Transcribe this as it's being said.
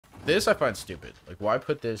This I find stupid. Like, why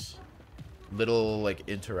put this little, like,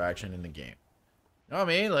 interaction in the game? You know what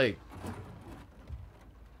I mean? Like,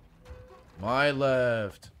 my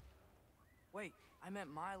left. Wait, I meant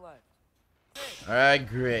my left. Alright,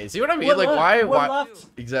 great. See what I mean? What Like, left? What why? left?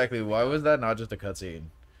 Exactly. Why was that not just a cutscene?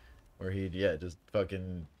 Where he'd, yeah, just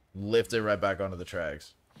fucking lift it right back onto the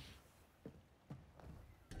tracks.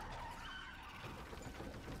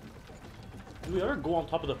 Did we ever go on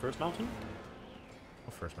top of the first mountain?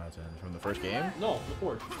 What first mountain? From the first game? No, the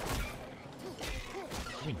fourth.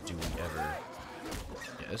 I mean, do we ever?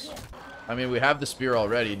 Yes. I mean, we have the spear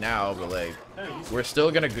already now, but, like, we're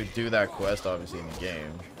still gonna do that quest, obviously, in the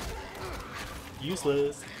game.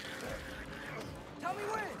 Useless. Tell me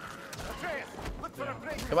when.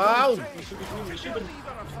 Come on! We should have been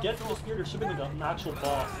get to the spear. There should have been an actual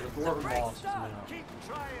boss, a dwarven boss. Or something.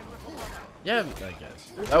 Yeah, I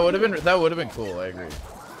guess that would have been cool. I agree.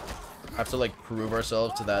 Have to like prove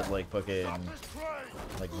ourselves to that like fucking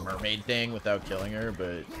like mermaid thing without killing her,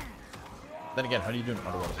 but then again, how do you do an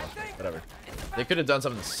underwater boss? Whatever. They could have done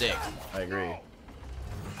something sick. I agree.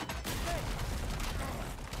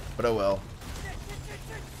 But oh well.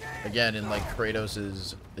 Again, in like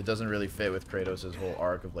Kratos's, it doesn't really fit with Kratos's whole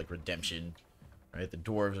arc of like redemption, right? The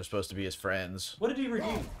dwarves are supposed to be his friends. What did he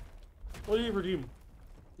redeem? What did he redeem?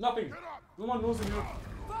 Nothing. No one knows him.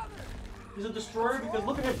 He's a destroyer because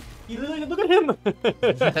look at him. He literally look at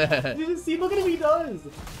him. You see, look at him. He does.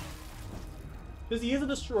 Because he is a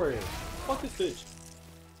destroyer. Fuck this bitch.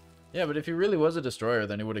 Yeah, but if he really was a destroyer,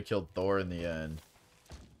 then he would have killed Thor in the end,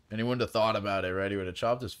 and he wouldn't have thought about it, right? He would have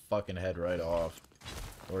chopped his fucking head right off.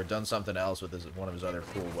 Or done something else with one of his other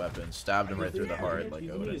cool weapons. Stabbed him right through the heart like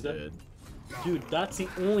Odin did. Dude, that's the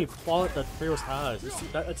only plot that Kratos has.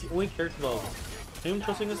 That's the only character development. Him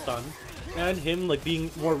trusting his son, and him like being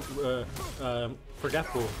more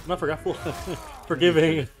forgetful. Not forgetful.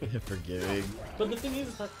 Forgiving. Forgiving. But the thing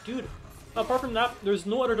is that, dude, apart from that, there's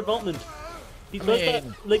no other development. He I does mean,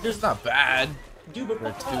 that, like, there's it's not bad. Dude, but For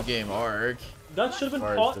a 2-game arc. that should have been As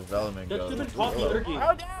far as taught. development That should goes. have been taught in the other game.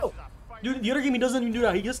 Oh no! Dude, the other game he doesn't even do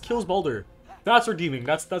that. He just kills Baldur. That's redeeming.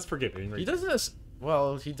 That's forgiving. Right? He does this.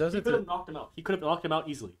 Well, he does He it could have to. knocked him out. He could have knocked him out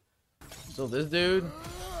easily. So this dude.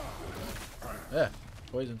 Yeah,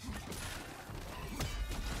 poison.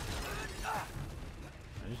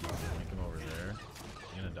 I just make him over there.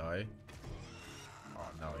 He's gonna die. Oh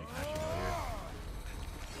no, he can actually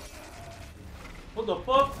What the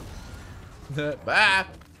fuck? go here. Bye.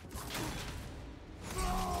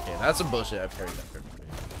 Okay, that's some bullshit. I've carried that perfectly.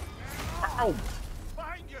 Ow!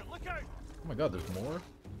 Behind you, look out! Oh my god, there's more?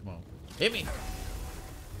 Come on. Hit me!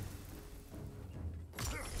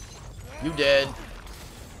 You dead.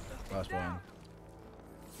 Last one.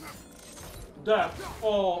 Death.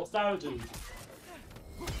 Oh, savages.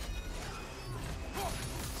 Oh,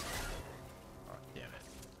 damn it.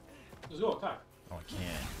 Let's go attack. Oh, I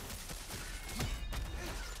can't.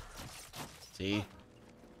 See?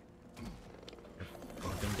 You're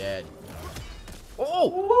fucking dead.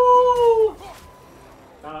 Oh! Woo!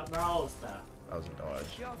 Now it's that. That was a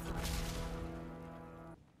dodge.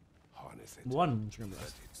 Harness it. One. Let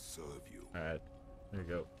it serve you. Alright. There you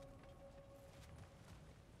go.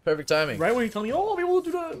 Perfect timing. Right when you tell me, oh, we will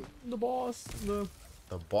do the boss. The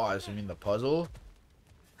boss? You mean the puzzle?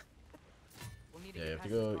 We'll need to Yeah, get you have to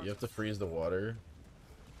past go. the You have to freeze the water.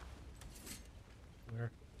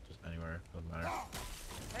 Where? Just anywhere. Doesn't matter.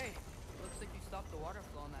 Hey, looks like you stopped the water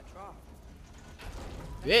flow in that trough.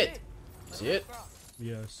 It. See it?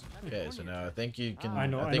 Yes. Okay, so now I think you can. I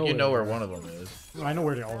know- I I think know you know where where they one are. of them is. I know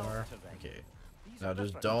where they all are. Okay. Now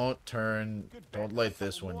just don't turn. Don't light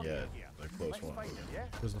this one yet. The close one.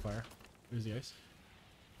 Where's the fire? Where's the ice?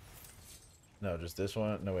 No, just this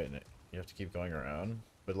one. No, wait. No. You have to keep going around.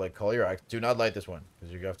 But like, call your axe. Do not light this one,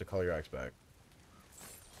 because you have to call your axe back.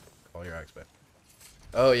 Call your axe back.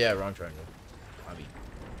 Oh yeah, wrong triangle. Hobby.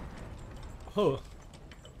 Oh.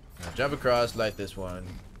 Now jump across. Light this one.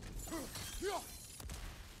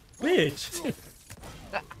 Bitch!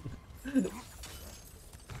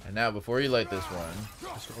 And now, before you light this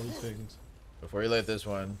one, Just all these things. before you light this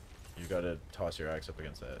one, you gotta toss your axe up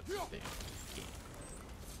against that thing.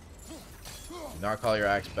 Do not call your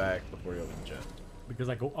axe back before you open the chest. Because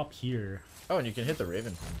I go up here. Oh, and you can hit the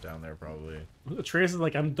raven from down there probably. Trace is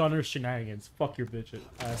like, I'm done with shenanigans. Fuck your bitch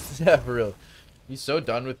ass. Yeah, for real. He's so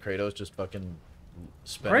done with Kratos just fucking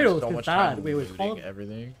spending Kratos so is much bad. time Wait, call looting him-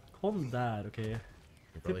 everything. Call him dad, okay?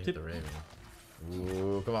 You probably hit tip. the raven.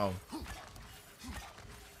 Ooh, come on.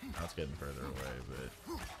 That's getting further away,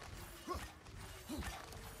 but...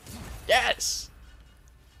 Yes!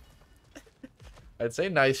 I'd say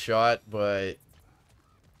nice shot, but...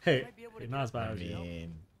 Hey, Might be able to not as I bad as you.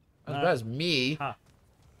 mean... As bad as me. Ha.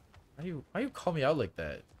 Why you call me out like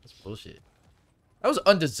that? That's bullshit. That was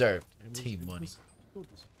undeserved. Team money.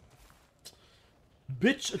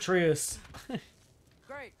 Bitch, Atreus.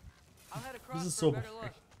 Great. I'll head across This is for so a better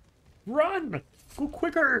look. Run! Go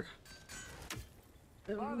quicker!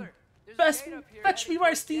 Father, there's a Best gate up here fetch me heading my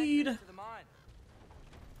towards the steed! entrance to the mine.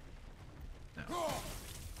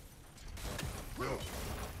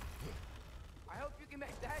 I hope you can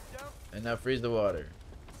make that jump. And now freeze the water.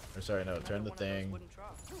 Or sorry, no, turn the thing.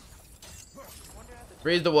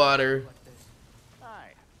 Freeze the water.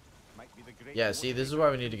 Yeah, see, this is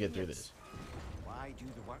why we need to get through this. Why do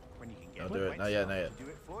the work when you can get Don't do it. Not yet, not yet. do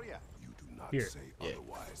it for you? You do not Here. say Yeah.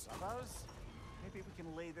 otherwise. Others? Maybe we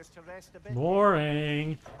can lay this to rest a bit.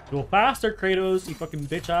 Boring. Go faster, Kratos, you fucking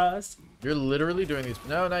bitch ass. You're literally doing these.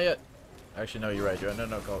 No, not yet. Actually, no, you're right.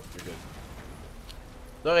 No, Colt, you're good.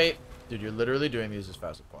 Sorry. Dude, you're literally doing these as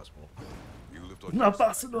fast as possible. You lift on Not your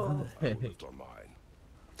fast side, enough. I will lift on mine.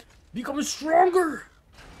 Become stronger!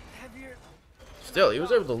 Heavier. Still, he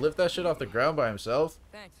was able to lift that shit off the ground by himself.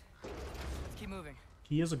 Thanks. Let's keep moving.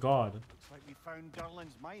 He is a god. Looks like we found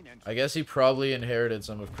Durlin's mine entrance. I guess he probably inherited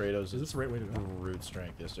some of Kratos' Is this the right way to go? brute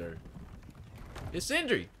strength. Yes, sir. It's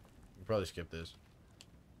Sindri. You probably skip this.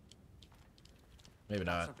 Maybe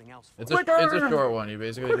not. Something else for It's you. a short one. He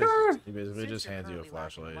basically Quicker! just Since you're hands you a currently lacking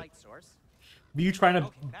flashlight. light source, Be you trying to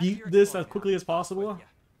beat this as quickly as possible?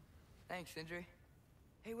 Thanks, Sindri.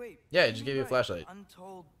 Hey, wait. Yeah, he didn't just you gave you a write flashlight.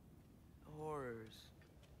 Untold horrors.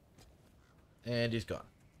 And he's gone.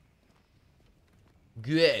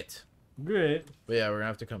 Great. Great. But yeah, we're gonna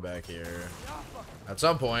have to come back here at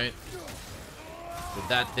some point with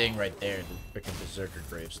that thing right there, the freaking berserker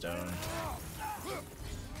gravestone.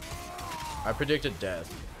 I predicted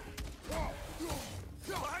death.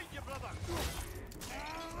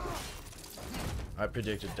 I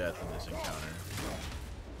predicted death in this encounter.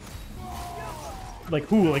 Like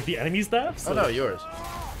who? Like the enemy staffs? Oh no, yours.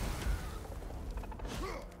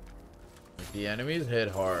 Like the enemies hit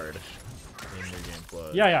hard in New Game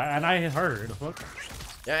Plus. Yeah, and I hit harder. The fuck?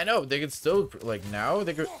 Yeah, I know. They could still like now.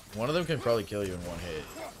 They could. One of them can probably kill you in one hit.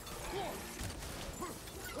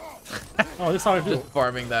 Oh, this is how I do Just it.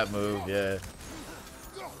 farming that move, yeah.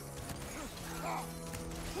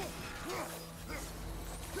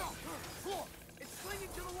 It's clinging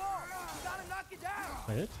to the wall. You gotta knock it down.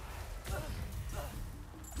 I hit?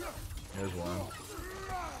 There's one.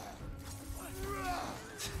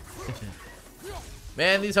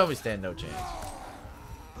 Man, these homies stand no chance.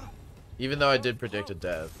 Even though I did predict a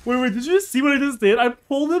death. Wait, did you just see what I just did? I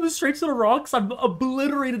pulled him straight to the rocks. I've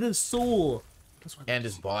obliterated his soul. And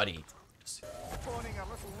his body. spawning a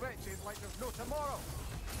little wretched like there's no tomorrow.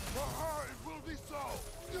 It will be so.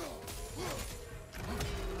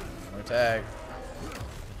 More tag.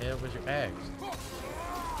 Hit it with your axe.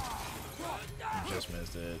 You just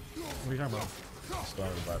missed it. What are you talking about? Stone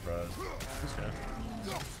of the byproduct.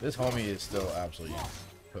 This homie is still absolutely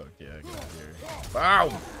cooked. Yeah, get out here. Wow!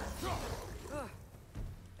 Ugh,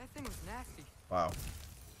 that thing was nasty. Wow.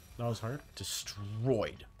 That was hard.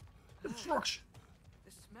 Destroyed. Destruction.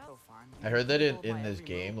 The smell. I heard that in this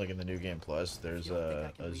game, like in the New Game Plus, there's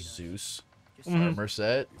a Zeus armor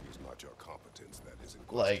set. It is not your competence that is in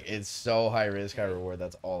Like, question. it's so high risk, high reward.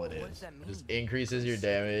 That's all it What does is. that It just mean? increases your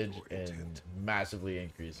damage and massively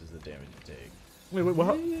increases the damage you take. Wait, what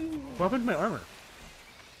happened to my armor?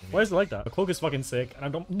 Why is it like that? The cloak is fucking sick, and I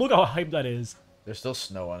don't look how hyped that is. There's still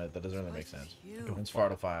snow on it. That doesn't really make sense. Cute. It's far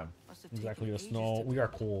to find. Must have taken Exactly, the ages snow. to We are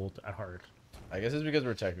cold at heart. I guess it's because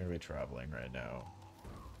we're technically traveling right now.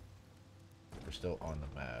 We're still on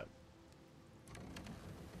the map.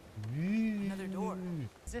 Another door.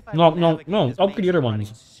 As if I No, would no, navigate no, this upgrade the maze other running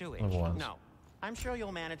ones. sewage. Other ones. No, I'm sure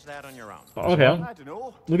you'll manage that on your own. Okay. I don't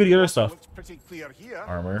know. Look at the other stuff. Looks pretty clear here.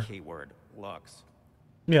 Armor. Keyword looks.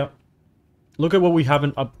 Yeah. Look at what we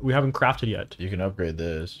haven't crafted yet. You can upgrade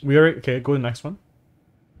this. We already okay. Go to the next one.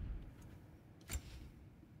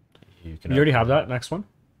 You can You already have that. Next one.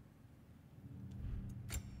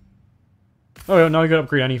 Oh yeah, now you can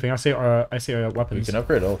upgrade anything. I say We weapons. can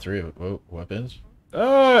upgrade all three weapons.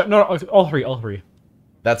 No, all three.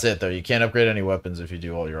 That's it though. You can't upgrade any weapons if you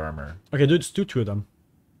do all your armor. Okay, just do two of them.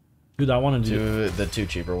 Do that one and do. The two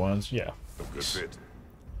cheaper ones. Yeah. A good bit.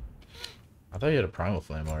 I thought you had a primal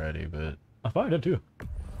flame already, but I thought I did too.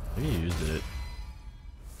 maybe you used it.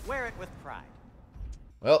 Wear it with pride.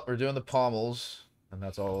 Well, we're doing the pommels, and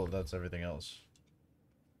that's all. That's everything else.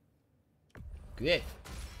 Good.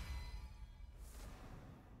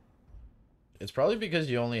 It's probably because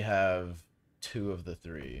you only have two of the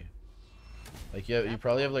three. Like you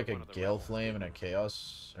probably have like a gale flame and a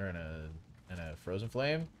chaos, or and a frozen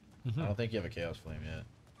flame. I don't think you have a chaos flame yet.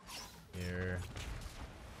 Here.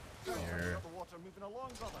 Here. The water moving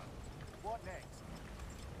along, brother. What next?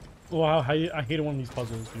 Wow, I hate one of these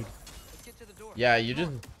puzzles, dude. Let's get to the door. Yeah, you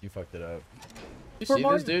fucked it up. You For see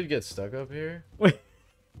Mario- this dude get stuck up here? Wait.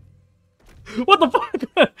 What the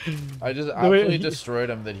fuck? I just No, wait, absolutely he- destroyed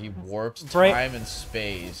him that he warps Right. time and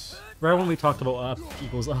space Right when we talked about up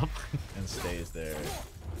equals up. and stays there.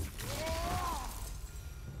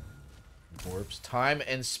 Warps time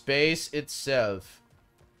and space itself.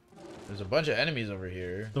 There's a bunch of enemies over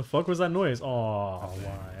here. The fuck was that noise? Oh,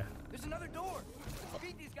 why? There's another door.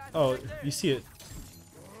 Beat these guys Oh, right there. you see it.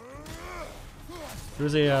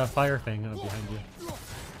 There's a fire thing behind you.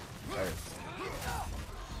 Fire.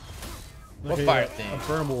 Like What fire a thing?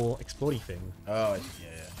 burnable, explodey thing. Oh,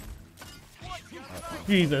 yeah.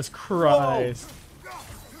 Jesus Christ.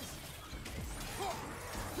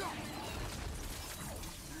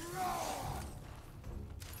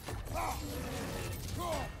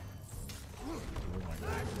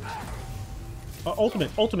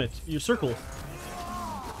 Ultimate, you circle.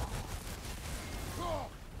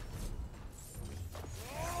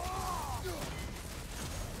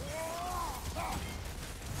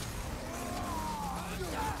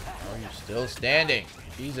 Are you still standing?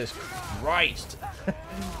 Jesus Christ.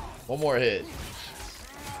 One more hit.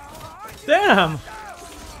 Damn!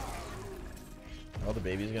 All the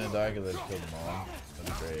babies gonna die because I just killed them all.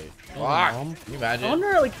 That'd be great. Mom. Fuck! Can you I imagine?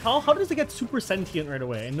 wonder, like, how does it get super sentient right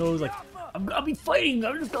away? It knows, like, I'll be fighting.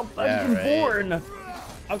 I've Yeah, been right. born.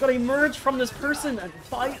 I've got to emerge from this person and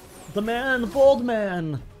fight the man, the bald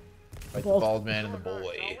man. Fight the bald man and the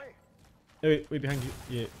boy. Hey, wait, behind you.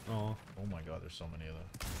 Yeah. Oh. Oh my god, there's so many of them.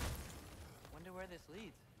 Wonder where this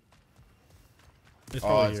leads. It's Oh,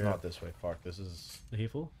 probably it's here. not this way. Fuck, this is... The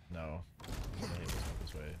hateful? No. It's not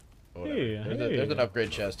this way. But whatever. Hey, There's hey. an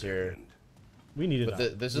upgrade chest here. We needed But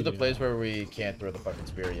that. this We is the needed place that. where we can't throw the fucking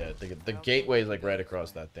spear yet. The gateway is like right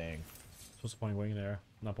across that thing. So what's the point of going there?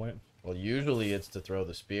 Not point. Well, usually it's to throw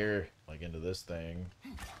the spear like into this thing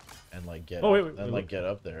and like get Oh, up, and like get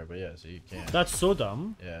up there. But yeah, so you can't. That's so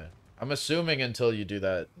dumb. Yeah, I'm assuming until you do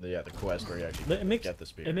that. Yeah, the quest where you actually It makes get the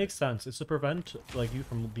spear. it makes sense. It's to prevent like you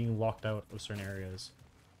from being locked out of certain areas.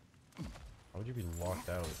 How would you be locked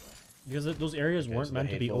out? Because those areas Okay, weren't so the meant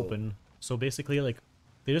to be hateful- open. So basically, like,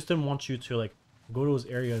 they just didn't want you to like go to those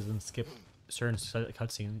areas and skip certain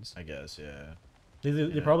cutscenes. I guess. Yeah. They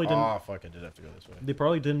Yeah. probably didn't. Oh fuck! I did have to go this way. They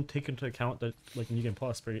probably didn't take into account that like Negan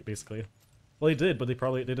Plus basically. Well, they did, but they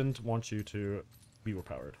didn't want you to be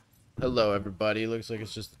overpowered. Hello, everybody. Looks like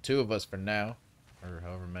it's just the two of us for now, or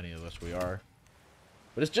however many of us we are.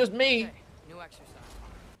 But it's just me. Okay, new exercise.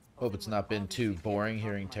 Hope it's not been too boring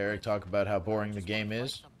hearing Tarek talk about how boring the game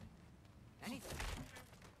is. Anything.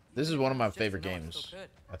 This is one of my Just favorite to know it's games still good.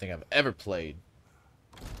 I think I've ever played.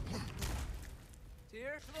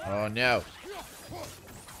 Here. Oh no.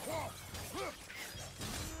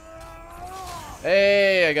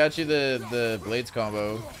 Hey, I got you the blades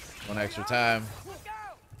combo. One extra time.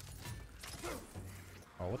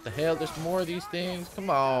 Oh, what the hell? There's more of these things? Come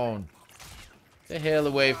on. Get the hell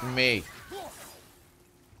away from me.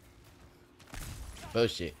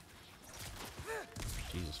 Bullshit.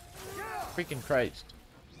 Jesus freaking Christ.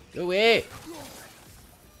 Go away.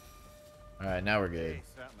 Alright, now we're good. They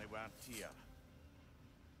certainly weren't here.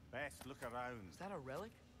 Best look around. Is that a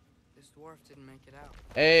relic? This dwarf didn't make it out.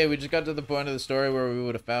 Hey, we just got to the point of the story where we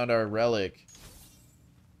would have found our relic.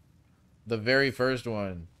 The very first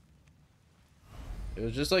one. It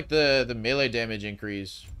was just like the melee damage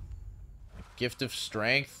increase. Gift of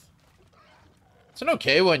Strength. It's an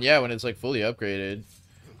okay one, yeah, when it's like fully upgraded.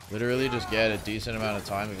 Literally just get a decent amount of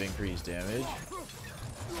time of increased damage.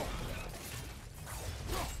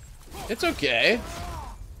 It's okay.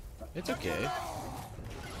 It's okay.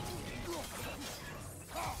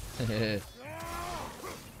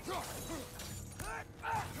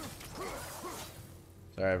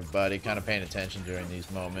 Sorry, everybody. Kind of paying attention during these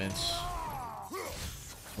moments.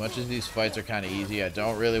 As much as these fights are kind of easy, I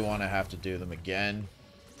don't really want to have to do them again.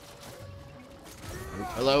 Oop,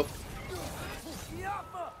 hello.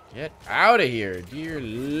 Get out of here, dear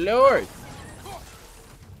Lord.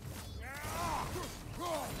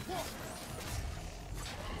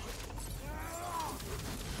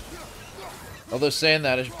 Although saying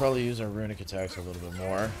that, I should probably use our runic attacks a little bit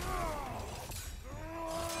more.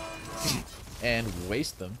 And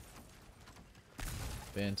waste them.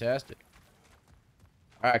 Fantastic.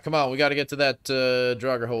 Alright, come on. We got to get to that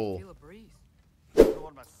Draugr hole. Feel a breeze.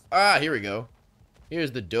 Ah, here we go.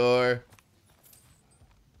 Here's the door.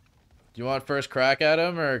 Do you want first crack at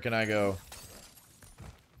him, or can I go?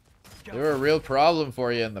 They were a real problem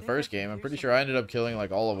for you in the first game. I'm pretty sure I ended up killing,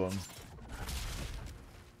 like, all of them.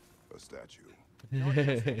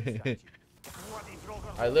 statue.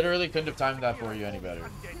 I literally couldn't have timed that for you any better.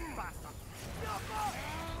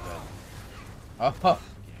 Oh,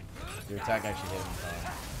 your attack actually hit me.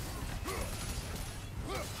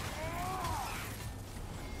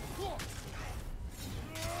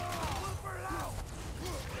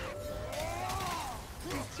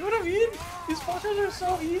 See what I mean? These fuckers are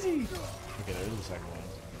so easy. Okay, there's the second one.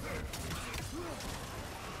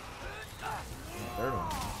 And the third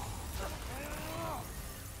one.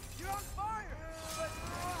 You're on fire! But you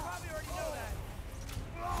probably already know that.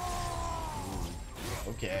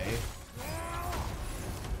 Okay.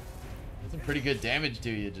 That's some pretty good damage to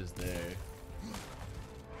you just there.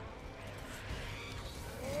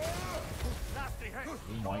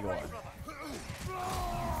 Oh my god.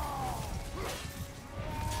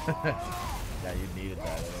 Yeah, you needed that,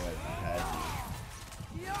 otherwise you had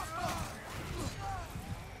you.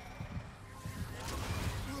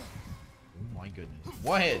 Oh my goodness.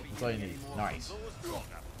 One hit, that's all you need. Nice.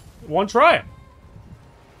 One try.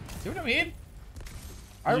 See what I mean?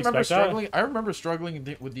 I remember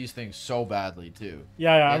struggling with these things so badly too.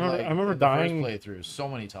 Yeah, yeah. In, I remember in the dying. first playthrough so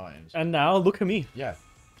many times. And now look at me. Yeah.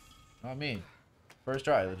 Not me. First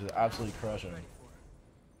try, they're just absolutely crushing.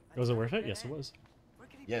 Was it worth it? Yes, it was.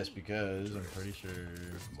 Yes, because I'm pretty sure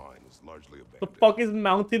Mine is largely The abandoned. fuck is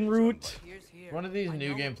mountain route? Here's here. one of these I New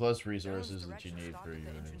know. Game Plus resources that you Direction need stops for at the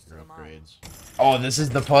your entrance to the mine. upgrades. Oh, this is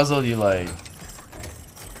the puzzle you like.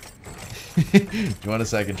 Do you want a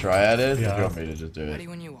second try at it? Or do Yeah. you want me to just do Ready it?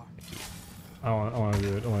 when you are. I want to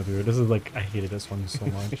do it. I want to do it. This is like, I hated this one so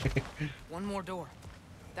much. One more door.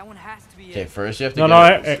 That one has to be Okay, it. first you have to No,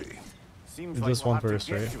 get no, it. Seems It's like this we'll one have to first,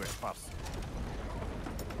 get right? to it first.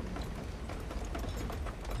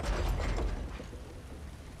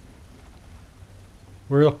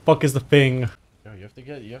 Where the fuck is the thing? No, you have to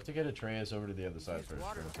get Atreus over to the other side first.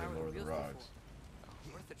 Water To power lower the wheels rocks.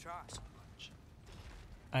 before. Worth a try.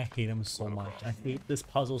 I hate him so much. I hate this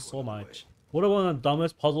puzzle so much. What one of the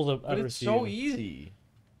dumbest puzzles I've But ever it's seen. so easy.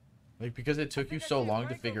 Like because it took you so long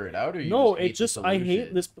to figure it out, or you No, hate it's just the I hate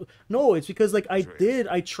solution? this. No, it's because like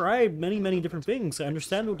I tried many different things. I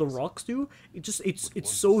understand what the rocks do. It just it's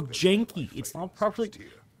so janky. It's not properly.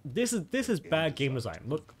 This is bad game design.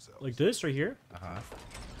 Look, like this right here.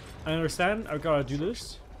 I understand. I gotta do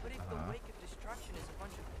this, But if the wake of destruction is a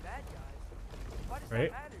bunch of bad guys, why does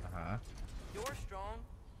Right. that matter? You're strong,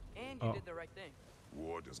 and you Oh. did the right thing.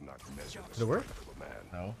 War does not measure the Did it work? strength of a man.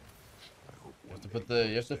 No. I hope You have one to day put the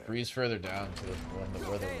you have to freeze further down to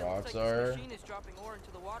where Okay, the it rocks looks like this are. machine is dropping ore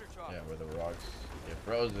into the water trough. Yeah, where the rocks get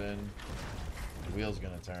frozen. The wheel's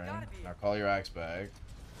gonna turn. Gotta be. Now call your axe back.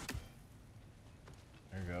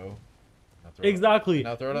 There you go. Now throw Exactly. It,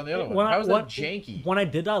 now throw it on the other one. When How is that janky? When I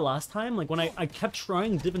did that last time, like when I kept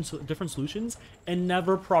trying different solutions and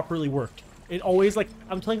never properly worked. It always like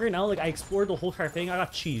I'm telling you right now, like I explored the whole entire thing. I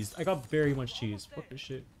got cheesed. I got very much cheesed. Fuck this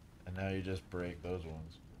shit. And now you just break those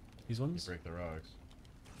ones. These You ones. break the rocks.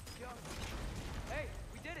 Yo. Hey,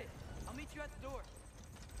 we did it. I'll meet you at the door.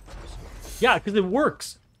 Yeah, because it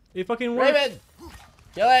works. It fucking works. Raven!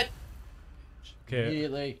 Kill it! Okay.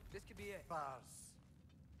 Immediately. This could be it. Buzz.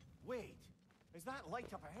 Wait, is that light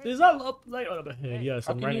up ahead? Is that up light on the head? Yes,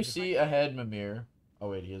 How I'm can running. you see ahead, Mimir? Oh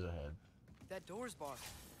wait, he is ahead. That door's barred.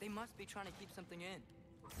 They must be trying to keep something in.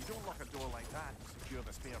 You don't lock a door like that to secure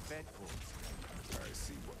the spare bedpost. I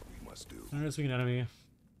see what we must do. I'm just an enemy.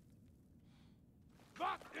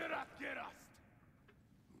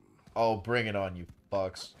 Oh, bring it on, you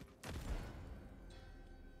fucks.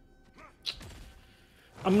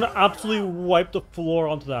 I'm gonna absolutely wipe the floor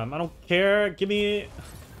onto them. I don't care. Give me.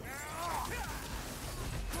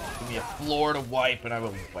 Give me a floor to wipe and I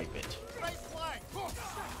will wipe it.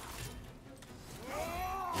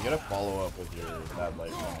 You gotta follow up with your that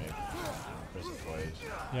light remake. Press it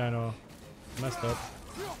twice. Yeah, I know. Messed up.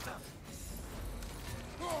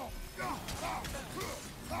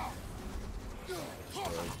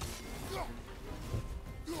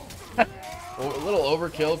 Oh, a little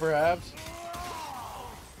overkill, perhaps.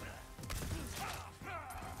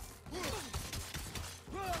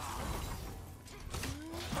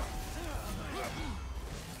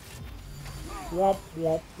 Womp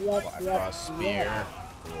womp womp Black womp. Cross spear.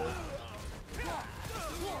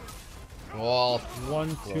 Cool.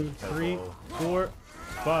 1, 2, 3, 4,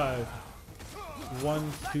 5.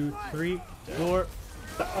 1, 2, 3, 4,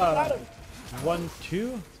 5. 1,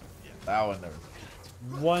 2. That one there.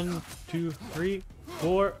 1, 2, 3,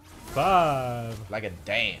 4, 5. Like a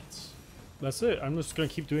dance. That's it. I'm just gonna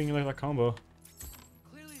keep doing it like that combo.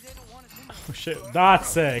 Clearly they don't want us in there. Oh shit, that's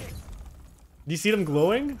sick. Do you see them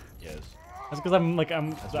glowing? Yes. That's because I'm like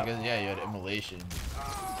That's because yeah, you had immolation.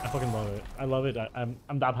 I fucking love it. I love it. I'm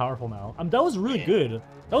that powerful now. That was really good.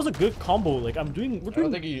 That was a good combo. Like we're doing. I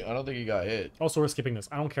don't think he got hit. Also, we're skipping this.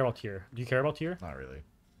 I don't care about tier. Do you care about tier? Not really.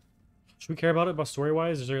 Should we care about it? About story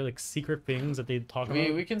wise? Is there like secret things that they talk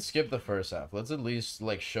about? We can skip the first half. Let's at least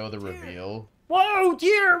like show the reveal. Whoa,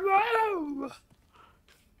 tier! Whoa!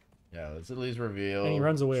 Yeah, let's at least reveal. And he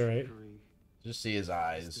runs away, right? Just see his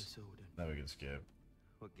eyes. Then we can skip.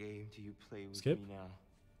 What game do you play with Skip? me now?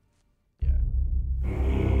 Yeah.